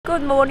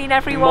Good morning,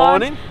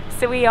 everyone. Good morning.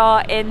 So we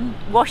are in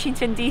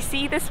Washington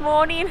D.C. this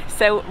morning,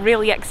 so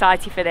really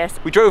excited for this.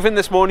 We drove in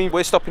this morning.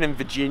 We're stopping in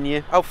Virginia.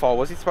 How far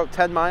was it? It's about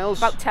 10 miles?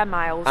 About 10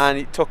 miles. And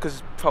it took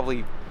us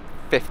probably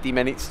 50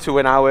 minutes to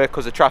an hour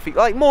because of traffic,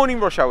 like morning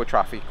rush hour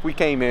traffic. We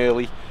came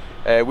early.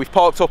 We've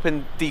parked up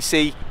in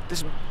DC.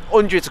 There's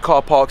hundreds of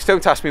car parks.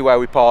 Don't ask me where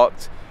we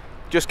parked.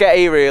 Just get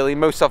here early.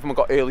 Most of them have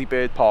got early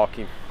bird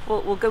parking.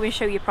 We'll go and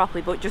show you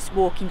properly, but just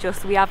walking,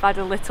 we have had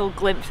a little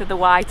glimpse of the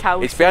White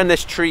House. It's behind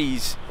this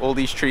trees, all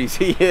these trees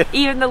here.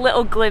 Even the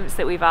little glimpse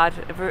that we've had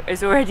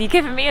has already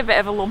given me a bit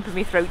of a lump in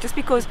my throat, just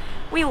because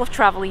we love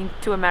travelling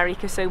to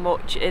America so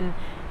much, and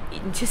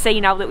to say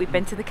now that we've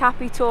been to the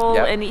Capitol,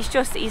 yep. And it's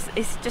just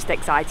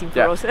exciting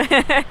for us.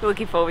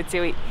 Looking forward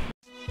to it.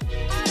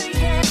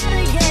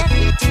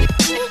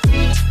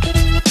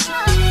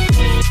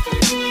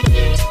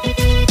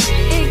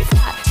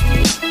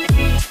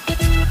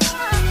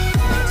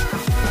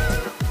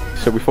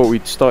 So we thought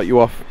we'd start you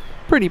off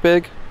pretty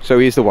big. So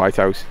here's the White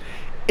House.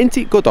 Isn't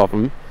it good of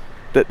them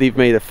that they've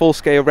made a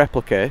full-scale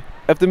replica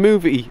of the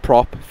movie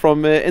prop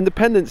from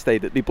Independence Day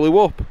that they blew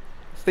up?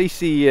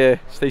 Stacey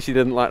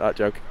didn't like that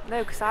joke.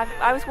 No, because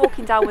I was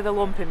walking down with a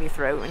lump in my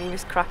throat and he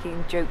was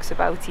cracking jokes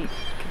about it,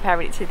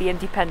 comparing it to the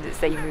Independence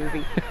Day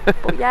movie.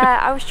 But yeah,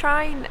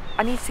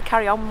 I need to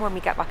carry on when we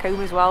get back home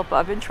as well, but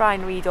I've been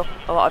trying to read up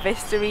a lot of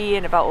history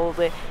and about all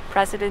the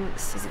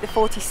presidents. Is it the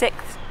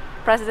 46th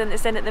president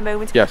that's in at the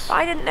moment? Yes. But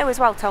I didn't know as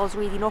well, till I was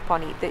reading up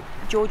on it, that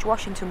George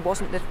Washington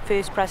wasn't the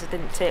first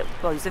president to,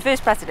 well, he was the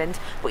first president,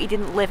 but he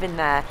didn't live in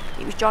there.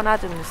 It was John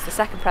Adams, the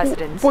second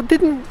president.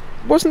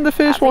 Wasn't the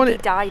first one? He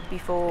died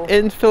before.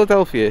 In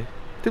Philadelphia.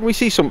 Didn't we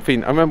see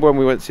something? I remember when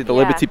we went to see the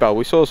Liberty Bell,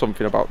 we saw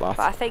something about that.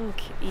 But I think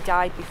he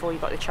died before he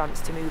got the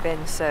chance to move in,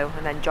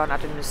 and then John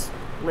Adams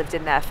lived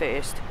in there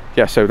first.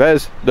 Yeah, so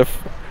there's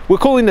we're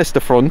calling this the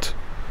front,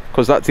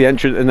 because that's the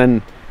entrance, and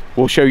then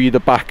we'll show you the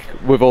back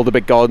with all the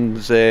big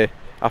gardens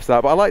after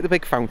that. But I like the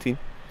big fountain.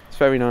 It's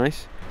very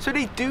nice. So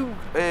they do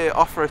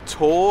offer a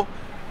tour.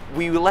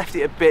 We left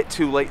it a bit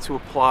too late to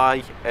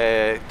apply.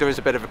 There is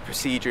a bit of a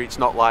procedure. It's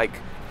not like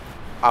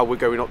how we're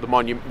going up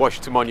the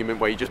Washington Monument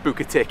where you just book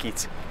a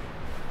ticket.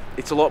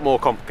 It's a lot more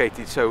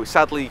complicated. So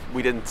sadly,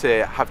 we didn't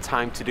have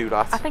time to do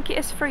that. I think it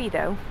is free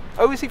though.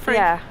 Oh, is it free?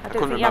 Yeah, I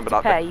don't think you have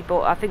to pay,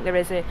 but I think there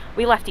is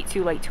we left it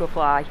too late to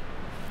apply.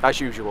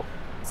 As usual.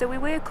 So we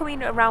were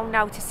coming around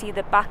now to see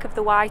the back of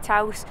the White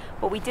House,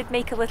 but we did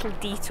make a little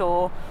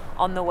detour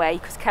on the way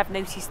because Kev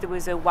noticed there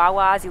was a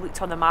Wawa's. He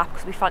looked on the map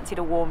because we fancied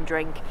a warm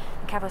drink,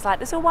 and Kev was like,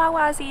 "There's a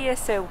Wawa's here."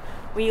 So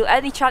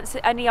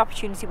any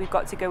opportunity we've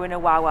got to go in a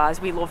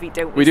Wawa's, we love it,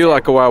 don't we? We do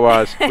like a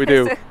Wawa's. We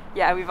do. So,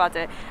 yeah, we've had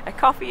a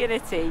coffee and a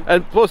tea.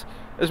 And plus,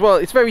 as well,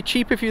 it's very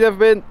cheap if you've never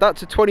been.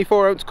 That's a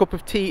 24-ounce cup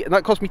of tea, and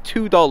that cost me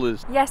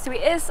 $2. Yeah, so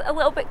it is a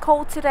little bit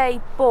cold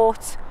today,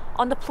 but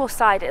on the plus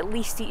side, at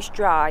least it's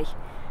dry,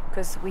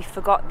 because we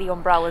forgot the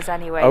umbrellas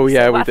anyway. Oh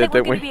yeah, so we I did, think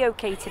didn't we're we? going to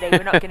be okay today.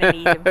 We're not going to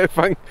need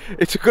them.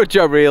 It's a good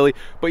job, really.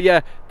 But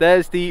yeah,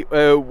 there's the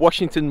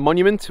Washington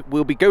Monument.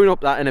 We'll be going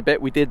up that in a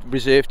bit. We did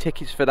reserve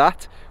tickets for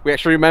that. We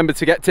actually remembered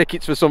to get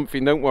tickets for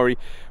something, don't worry.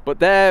 But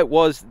there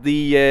was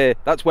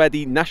that's where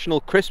the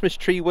National Christmas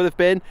Tree would have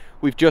been.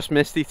 We've just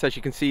missed it. As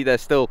you can see, they're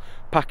still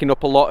packing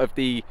up a lot of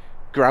the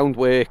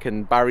groundwork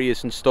and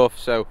barriers and stuff.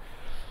 So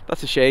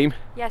that's a shame.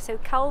 Yeah, so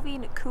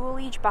Calvin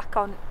Coolidge back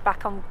on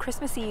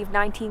Christmas Eve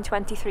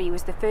 1923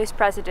 was the first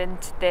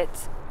president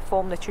that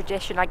formed the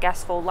tradition, I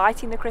guess, for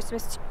lighting the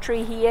Christmas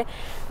tree here.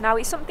 Now,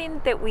 it's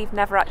something that we've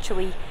never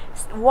actually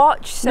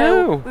watched,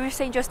 so we were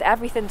saying just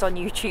everything's on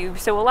YouTube,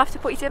 so we'll have to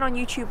put it in on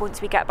YouTube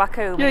once we get back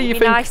home. Yeah, it'd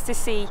be nice to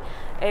see.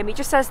 It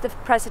just says the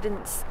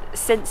presidents,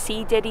 since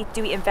he did it,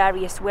 do it in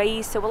various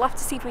ways, so we'll have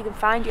to see if we can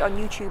find it on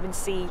YouTube and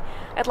see.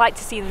 I'd like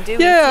to see them do it.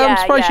 Yeah, I'm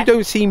surprised you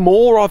don't see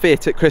more of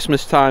it at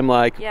Christmas time,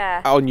 like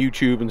on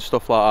YouTube and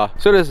stuff like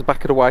that. So there's the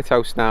back of the White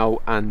House now,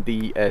 and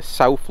the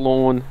south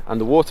lawn and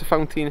the water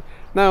fountain.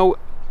 Now,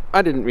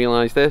 I didn't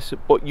realise this,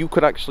 but you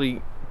could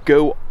actually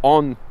go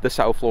on the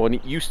south lawn.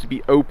 It used to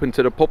be open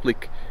to the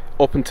public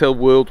up until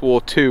World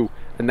War II,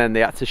 and then they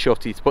had to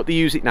shut it. But they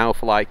use it now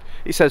for, like,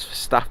 it says for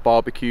staff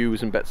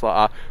barbecues and bits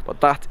like that.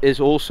 But that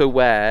is also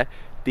where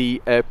the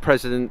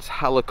president's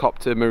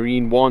helicopter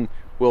Marine One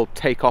will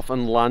take off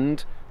and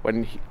land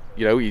when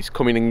he's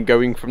coming and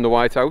going from the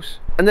White House.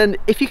 And then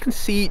if you can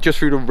see just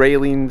through the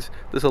railings,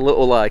 there's a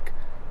little like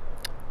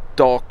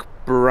dark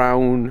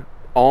brown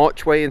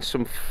archway and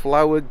some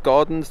flower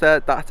gardens there.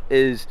 That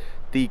is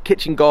the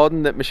kitchen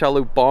garden that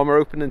Michelle Obama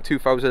opened in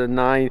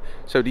 2009.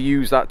 So they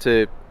use that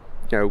to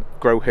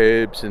grow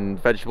herbs and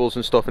vegetables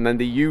and stuff, and then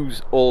they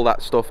use all that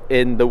stuff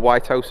in the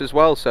White House as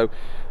well. So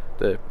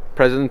the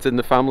president and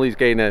the family is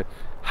getting a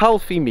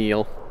healthy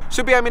meal.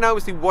 So behind me now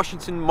is the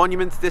Washington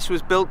Monument. This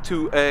was built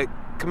to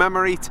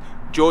commemorate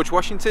George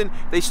Washington.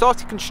 They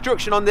started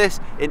construction on this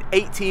in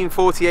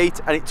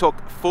 1848 and it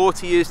took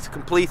 40 years to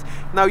complete.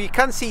 Now you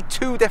can see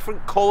two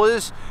different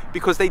colours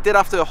because they did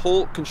have to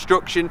halt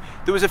construction.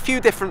 There was a few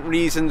different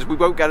reasons, we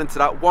won't get into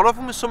that. One of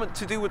them was something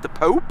to do with the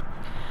Pope.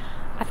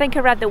 I think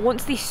I read that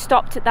once they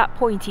stopped at that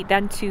point, it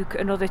then took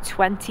another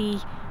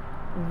 20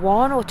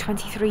 21 or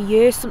 23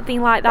 years,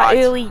 something like that.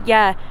 Right. Early,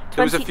 yeah,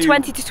 20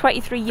 to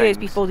 23 years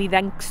before they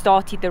then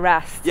started the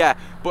rest. Yeah,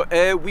 but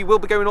we will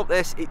be going up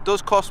this. It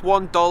does cost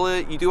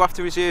 $1. You do have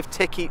to reserve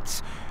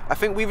tickets. I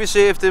think we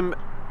reserved them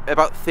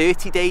about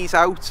 30 days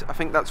out. I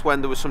think that's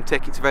when there was some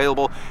tickets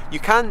available. You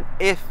can,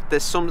 if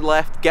there's some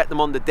left, get them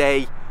on the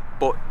day,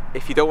 but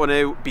if you don't want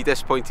to be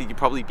disappointed, you'd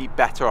probably be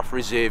better off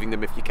reserving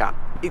them if you can.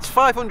 It's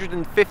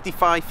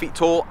 555 feet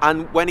tall,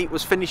 and when it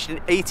was finished in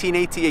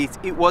 1888,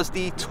 it was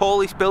the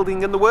tallest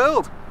building in the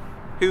world.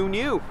 Who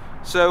knew?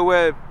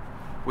 So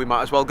we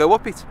might as well go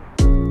up it.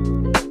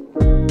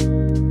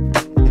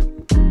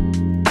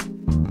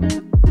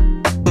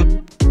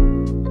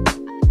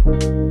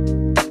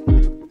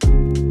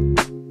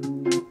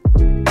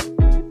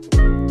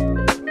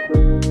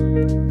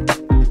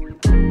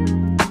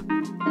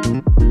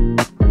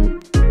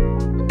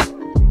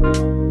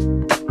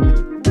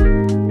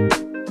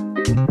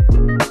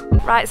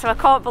 Right, so I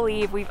can't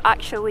believe we've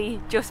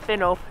actually just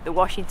been up the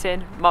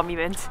Washington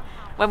Monument.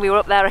 When we were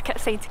up there, I kept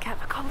saying to Kev,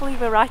 I can't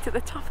believe we're right at the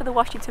top of the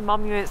Washington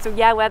Monument. So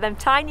yeah, where them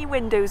tiny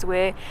windows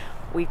were,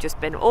 we've just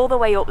been all the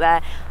way up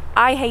there.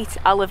 I hate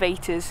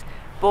elevators,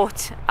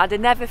 but I'd have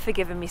never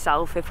forgiven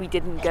myself if I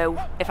didn't go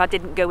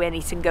in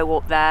it and go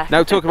up there.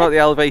 Now talking about the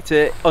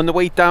elevator, on the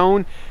way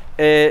down,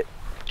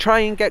 try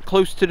and get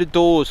close to the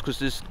doors, because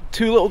there's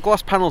two little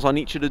glass panels on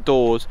each of the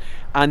doors,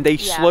 and they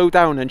slow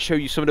down and show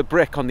you some of the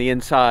brick on the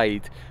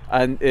inside.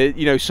 And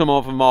you know, some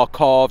of them are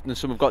carved and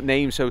some have got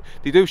names, so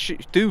they do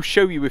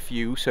show you a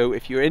few. So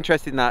if you're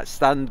interested in that,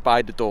 stand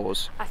by the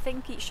doors. I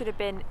think it should have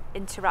been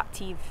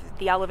interactive.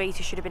 The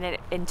elevator should have been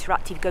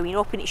interactive going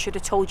up, and it should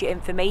have told you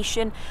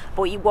information,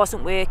 but it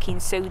wasn't working.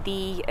 So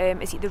the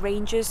is it the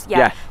rangers?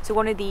 Yeah. So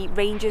one of the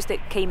rangers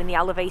that came in the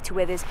elevator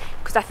with us,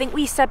 because I think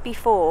we said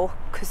before,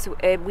 because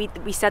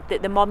we said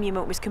that the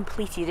monument was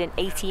completed in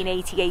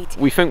 1888.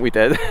 We think we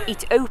did.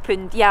 It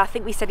opened. Yeah, I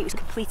think we said it was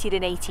completed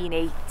in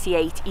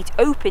 1888. It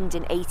opened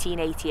in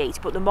 1888,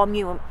 but the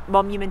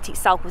monument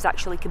itself was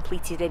actually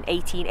completed in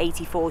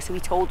 1884. So he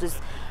told us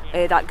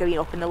that going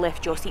up in the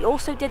lift just. He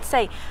also did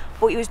say,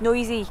 but it was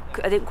noisy,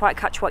 I didn't quite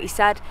catch what he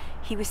said.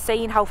 He was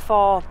saying how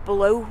far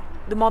below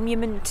the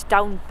monument,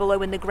 down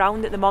below in the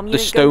ground, that the monument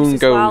the stone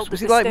goes. Well,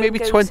 was it like maybe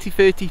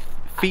 20-30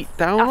 feet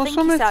down or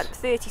something? I think he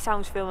said 30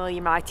 sounds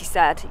familiar, might he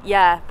said.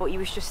 Yeah, but he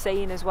was just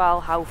saying as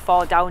well how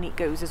far down it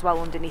goes as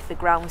well underneath the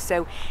ground.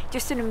 So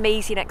just an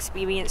amazing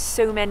experience,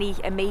 so many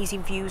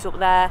amazing views up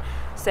there.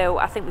 So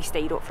I think we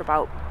stayed up for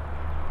about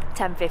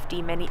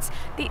 10-15 minutes.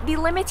 They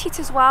limit it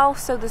as well,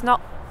 so there's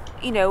not,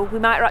 you know, we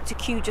might have had to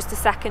queue just a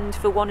second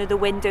for one of the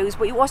windows,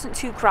 but it wasn't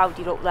too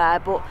crowded up there.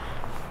 But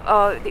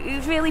it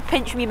was really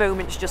pinch me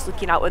moments just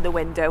looking out of the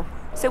window.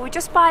 So we're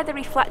just by the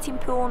reflecting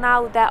pool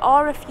now. There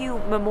are a few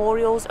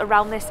memorials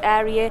around this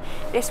area.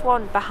 This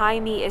one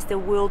behind me is the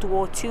World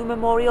War II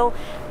memorial.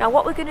 Now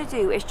what we're going to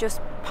do is just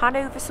pan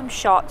over some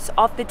shots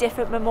of the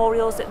different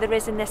memorials that there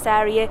is in this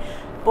area,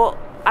 but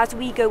as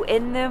we go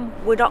in them,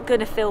 we're not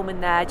going to film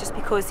in there, just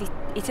because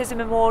it is a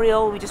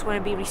memorial. We just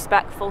want to be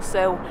respectful,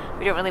 so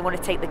we don't really want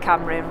to take the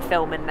camera and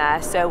film in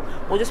there. So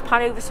we'll just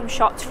pan over some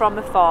shots from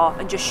afar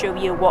and just show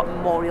you what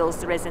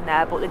memorials there is in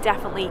there, but they're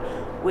definitely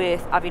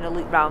worth having a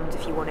look round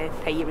if you want to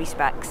pay your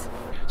respects.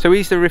 So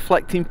here's the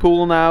reflecting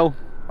pool now.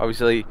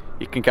 Obviously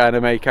you can kind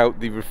of make out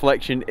the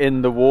reflection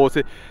in the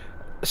water.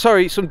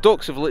 Sorry, some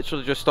ducks have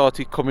literally just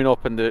started coming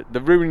up, and they're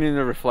ruining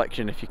the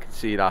reflection, if you can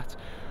see that.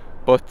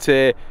 But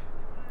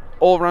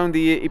all around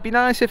the, it'd be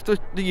nice if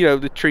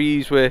the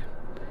trees were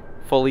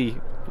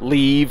fully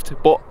leaved,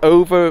 but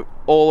over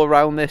all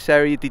around this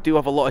area they do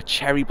have a lot of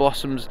cherry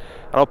blossoms,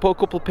 and I'll put a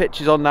couple of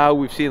pictures on now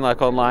we've seen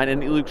like online,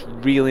 and it looks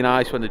really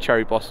nice when the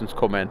cherry blossoms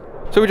come in.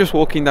 So we're just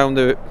walking down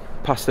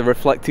past the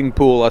reflecting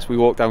pool as we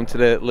walk down to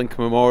the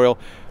Lincoln Memorial,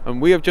 and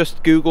we have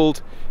just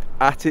googled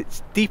at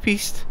its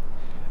deepest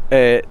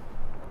the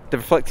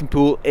reflecting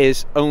pool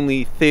is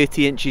only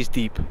 30 inches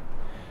deep.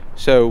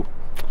 So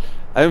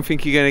I don't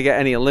think you're going to get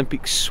any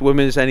Olympic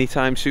swimmers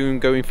anytime soon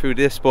going through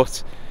this,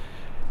 but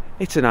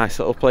it's a nice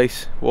little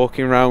place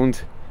walking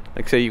around.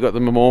 Like I say, you've got the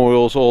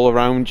memorials all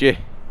around you,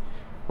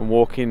 and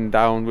walking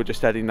down, we're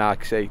just heading,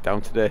 like I say,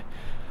 down to the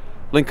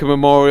Lincoln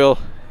Memorial.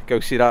 Go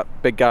see that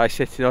big guy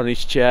sitting on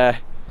his chair.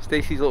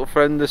 Stacey's little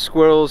friend, the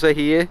squirrels, are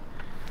here.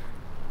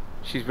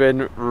 She's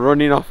been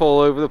running off all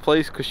over the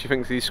place because she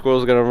thinks these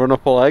squirrels are going to run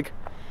up her leg.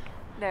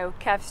 No,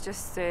 Kev's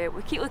just,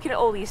 we keep looking at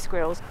all these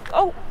squirrels.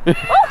 Oh,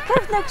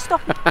 Kev, no,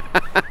 stop it.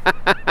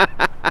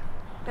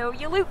 No,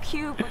 you look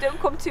cute, but don't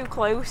come too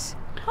close.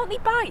 Can't they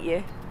bite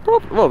you?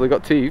 Well, they've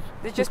got teeth.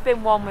 There's just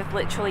been one with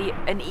literally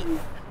an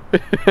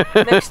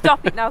No,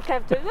 stop it now,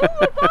 Kev. Oh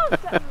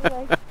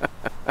my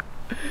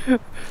God,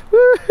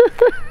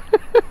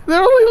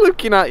 they're only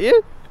looking at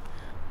you.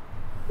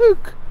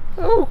 Look.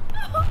 Oh.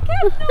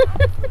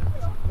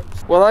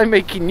 Well, I'm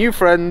making new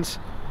friends.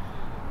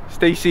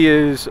 Stacey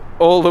is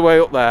all the way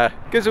up there.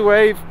 Gives a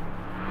wave.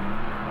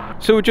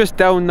 So we're just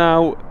down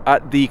now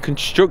at the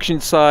construction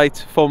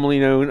site formerly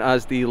known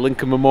as the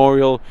Lincoln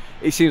Memorial.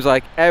 It seems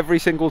like every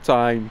single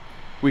time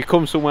we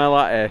come somewhere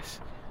like this,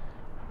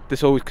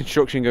 there's always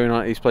construction going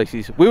on at these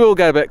places. We will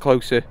get a bit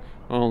closer,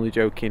 I'm only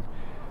joking.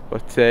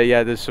 But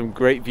yeah, there's some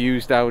great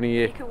views down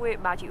here. You can work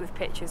magic with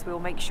pictures, we'll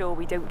make sure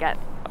we don't get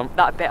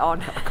that bit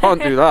on. I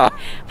can't do that.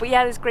 But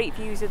yeah, there's great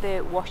views of the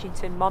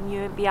Washington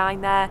Monument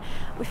behind there.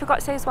 We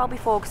forgot to say as well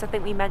before, because I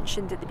think we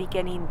mentioned at the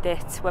beginning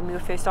that when we were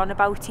first on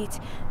about it,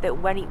 that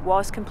when it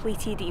was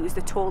completed, it was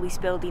the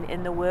tallest building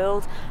in the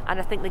world. And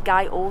I think the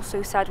guy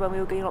also said when we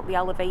were going up the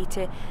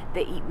elevator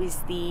that it was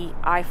the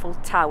Eiffel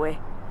Tower.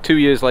 2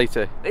 years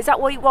later. Is that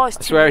what it was?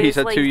 I swear he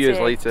said 2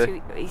 years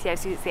later. Yeah,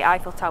 so it's the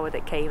Eiffel Tower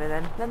that came,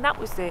 and then that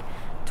was the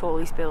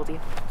tallest building.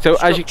 So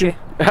as you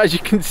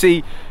can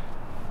see,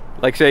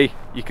 like say,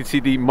 you can see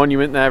the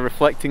monument there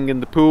reflecting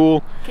in the pool.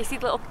 Can you see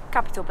the little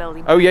Capitol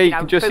building? Oh yeah, you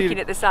can just see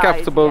the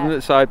Capitol building at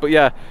the side. But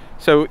yeah,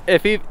 so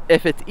if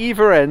at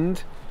either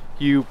end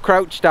you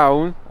crouch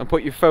down and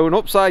put your phone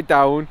upside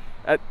down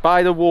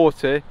by the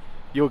water,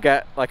 you'll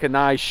get like a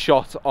nice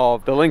shot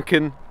of the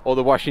Lincoln or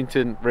the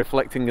Washington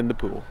reflecting in the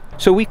pool.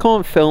 So we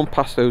can't film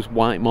past those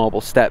white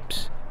marble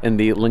steps in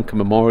the Lincoln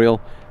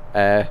Memorial,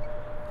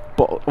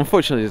 but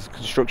unfortunately there's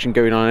construction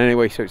going on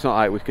anyway, so it's not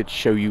like we could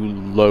show you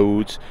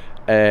loads.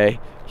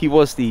 He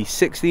was the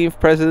 16th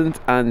president,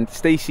 and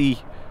Stacey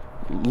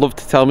loved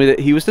to tell me that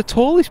he was the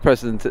tallest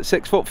president at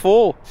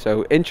 6'4".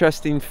 So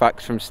interesting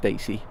facts from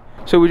Stacey.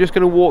 So we're just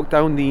going to walk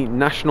down the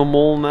National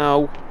Mall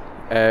now,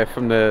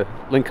 from the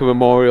Lincoln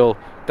Memorial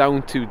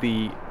down to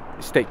the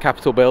State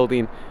Capitol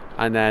building,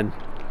 and then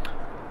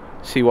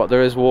see what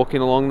there is walking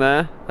along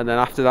there, and then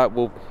after that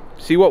we'll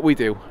see what we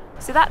do.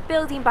 So that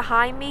building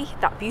behind me,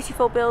 that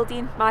beautiful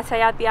building might I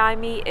add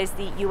behind me, is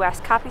the US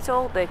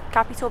Capitol, the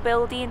Capitol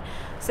building.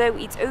 So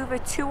it's over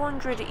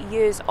 200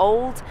 years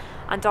old,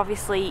 and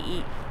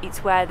obviously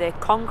it's where the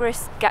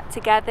Congress get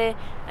together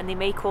and they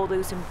make all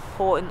those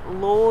important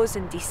laws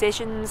and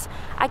decisions.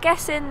 I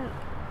guess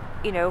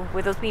you know,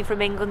 with us being from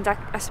England,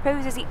 I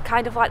suppose, is it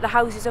kind of like the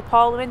Houses of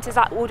Parliament? Is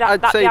that would I'd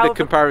that say the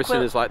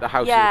comparison is like the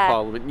Houses of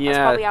Parliament. Yeah, that's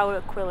probably our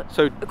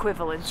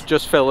equivalent. It's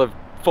just full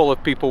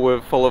of people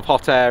full of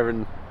hot air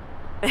and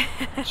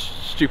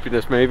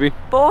stupidness, maybe.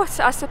 But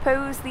I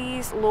suppose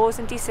these laws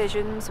and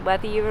decisions,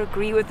 whether you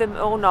agree with them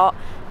or not,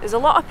 there's a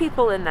lot of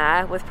people in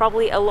there with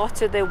probably a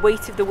lot of the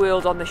weight of the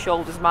world on their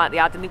shoulders, might they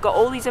add, and they've got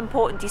all these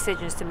important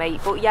decisions to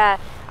make. But yeah,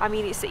 I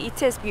mean,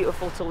 it is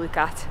beautiful to look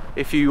at.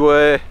 If you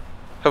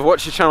have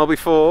watched the channel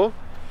before,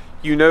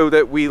 you know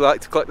that we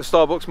like to collect the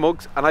Starbucks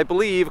mugs, and I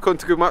believe, according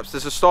to Google Maps,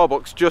 there's a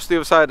Starbucks just the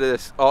other side of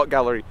this art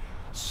gallery,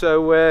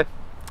 so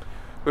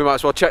we might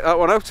as well check that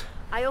one out.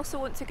 I also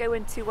want to go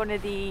into one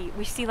of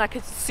we've seen like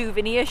a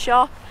souvenir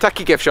shop.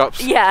 Tacky gift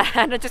shops. Yeah,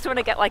 and I just want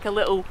to get like a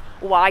little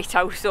White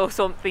House or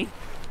something.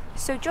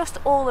 So just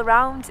all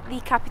around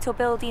the Capitol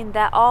building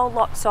there are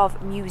lots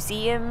of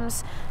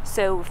museums.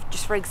 So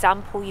just for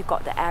example, you've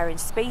got the Air and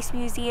Space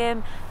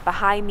Museum.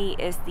 Behind me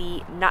is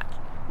the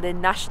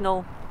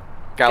National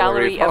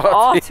Gallery of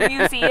Art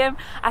Museum.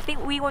 I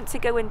think we want to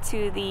go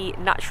into the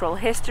Natural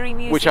History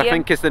Museum, which I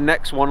think is the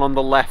next one on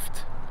the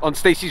left, on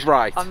Stacey's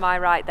right. On my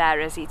right there,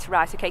 is it?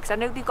 Right, okay, because I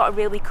know they've got a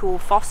really cool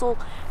fossil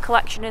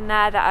collection in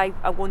there that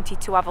I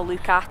wanted to have a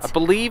look at. I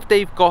believe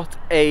they've got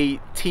a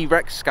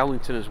T-Rex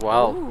skeleton as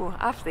well. Ooh,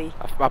 have they?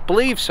 I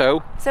believe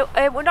so. So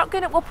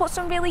we'll put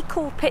some really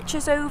cool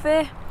pictures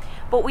over,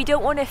 but we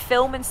don't want to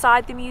film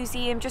inside the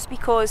museum just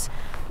because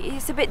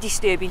it's a bit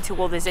disturbing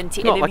to others, isn't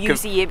it? In a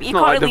museum, you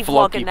can't really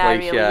vlog in there,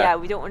 really. Yeah,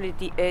 we don't want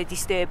to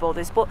disturb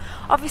others. But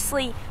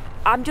obviously,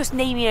 I'm just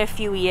naming a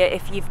few here.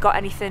 If you've got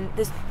anything,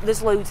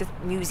 there's loads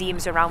of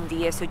museums around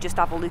here, so just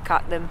have a look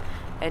at them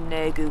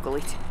and Google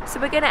it.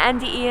 So we're going to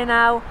end it here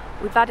now.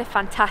 We've had a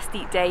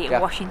fantastic day in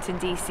Washington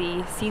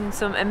D.C. Seen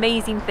some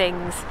amazing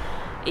things.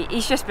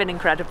 It's just been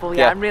incredible.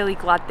 Yeah, I'm really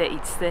glad that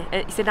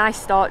it's a nice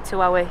start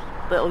to our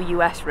little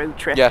US road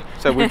trip. Yeah,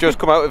 so we've just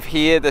come out of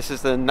here. This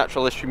is the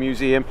Natural History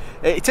Museum.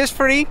 It is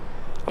free.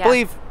 I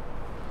believe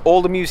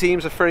all the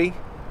museums are free.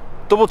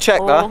 Double check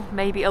that.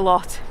 Maybe a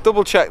lot.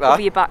 Double check that.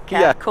 Cover your back, Kev.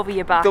 Yeah. Cover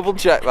your back. Double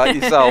check that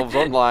yourselves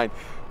online.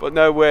 But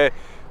no,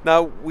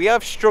 now we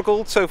have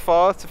struggled so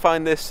far to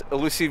find this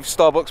elusive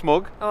Starbucks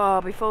mug. Oh,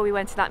 before we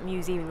went to that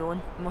museum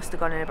one, must have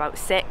gone in about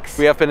 6.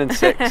 We have been in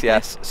 6,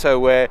 yes. So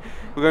we're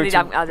going to.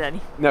 Haven't had any.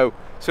 No.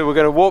 So we're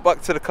going to walk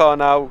back to the car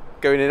now,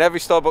 going in every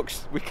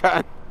Starbucks we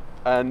can,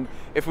 and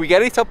if we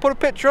get it, I'll put a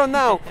picture on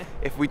now.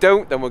 If we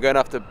don't, then we're going to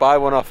have to buy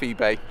one off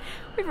eBay.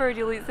 We've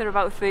already looked at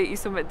about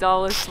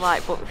 $30-something,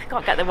 like, but we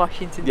can't get the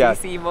Washington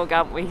D.C. mug,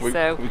 haven't we?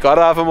 So we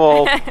gotta have them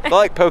all.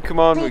 Like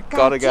Pokemon, we've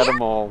gotta get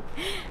them all.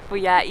 But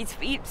yeah,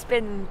 it's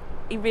been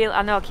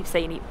I know I keep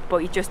saying it,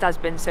 but it just has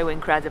been so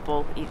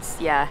incredible. It's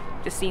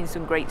just seen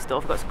some great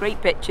stuff. Got some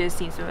great pictures,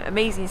 seen some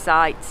amazing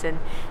sights, and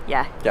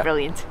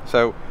brilliant.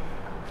 So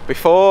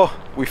before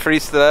we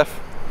freeze to death.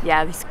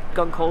 Yeah, it's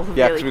gone cold.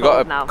 Yeah, because we've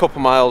got a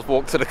couple miles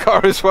walk to the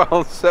car as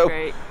well. So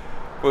great.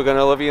 We're going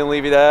to love you and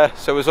leave you there.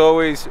 So as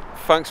always,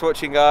 thanks for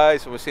watching,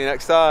 guys, and we'll see you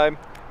next time.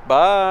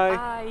 Bye.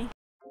 Bye.